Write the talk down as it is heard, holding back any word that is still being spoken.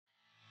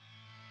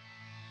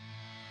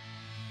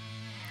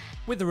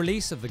With the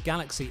release of the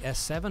Galaxy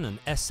S7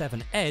 and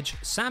S7 Edge,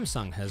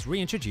 Samsung has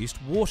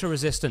reintroduced water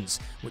resistance,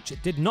 which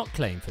it did not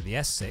claim for the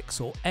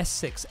S6 or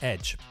S6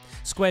 Edge.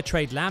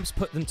 SquareTrade Labs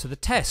put them to the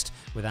test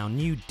with our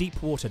new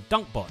deep water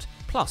dunk bot,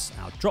 plus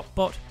our drop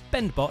bot,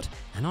 bend bot,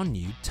 and our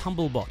new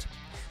tumble bot.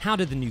 How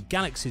did the new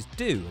Galaxies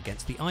do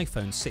against the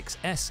iPhone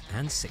 6s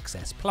and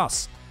 6s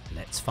Plus?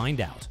 Let's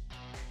find out.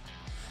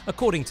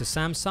 According to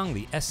Samsung,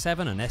 the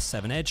S7 and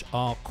S7 Edge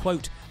are,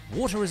 quote,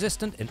 water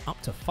resistant in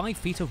up to 5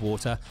 feet of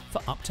water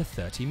for up to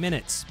 30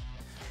 minutes.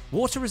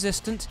 Water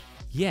resistant?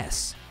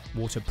 Yes.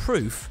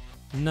 Waterproof?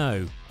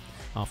 No.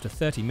 After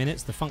 30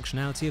 minutes, the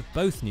functionality of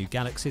both new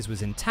Galaxies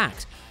was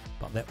intact,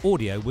 but their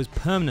audio was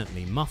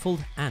permanently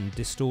muffled and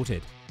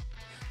distorted.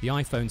 The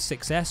iPhone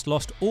 6s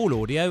lost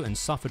all audio and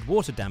suffered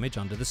water damage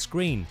under the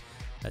screen.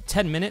 At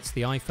 10 minutes,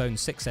 the iPhone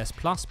 6s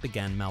Plus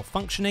began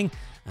malfunctioning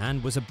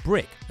and was a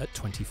brick at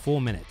 24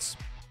 minutes.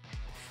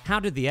 How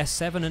did the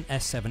S7 and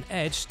S7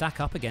 Edge stack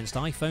up against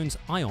iPhone's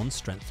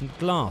ion-strengthened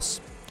glass?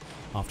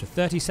 After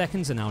 30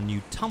 seconds in our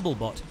new tumble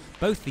bot,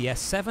 both the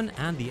S7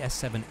 and the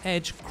S7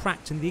 Edge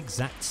cracked in the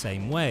exact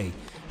same way,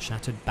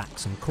 shattered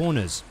backs and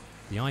corners.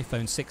 The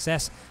iPhone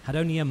 6s had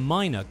only a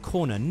minor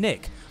corner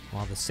nick,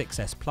 while the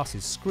 6s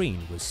Plus's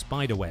screen was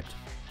spiderwebbed.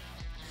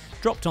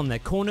 Dropped on their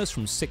corners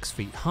from 6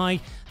 feet high,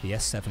 the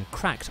S7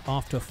 cracked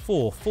after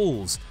 4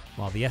 falls,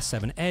 while the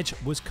S7 Edge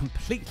was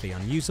completely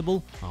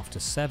unusable after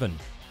 7.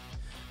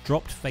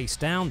 Dropped face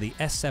down, the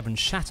S7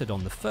 shattered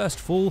on the first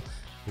fall,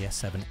 the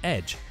S7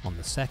 Edge on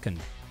the second.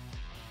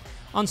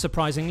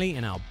 Unsurprisingly,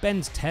 in our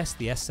bend test,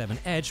 the S7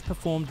 Edge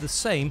performed the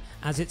same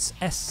as its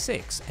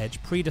S6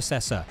 Edge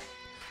predecessor.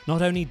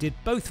 Not only did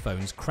both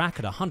phones crack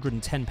at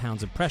 110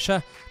 pounds of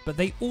pressure, but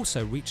they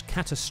also reached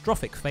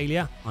catastrophic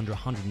failure under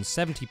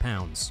 170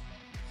 pounds.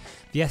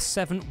 The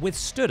S7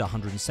 withstood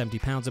 170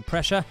 pounds of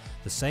pressure,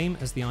 the same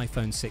as the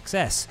iPhone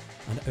 6s,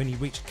 and only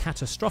reached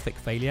catastrophic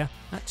failure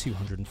at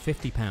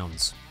 250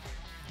 pounds.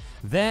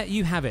 There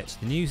you have it,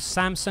 the new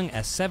Samsung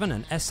S7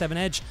 and S7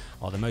 Edge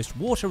are the most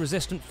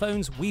water-resistant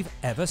phones we've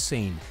ever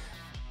seen.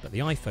 But the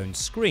iPhone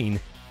screen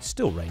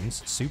still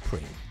reigns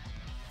supreme.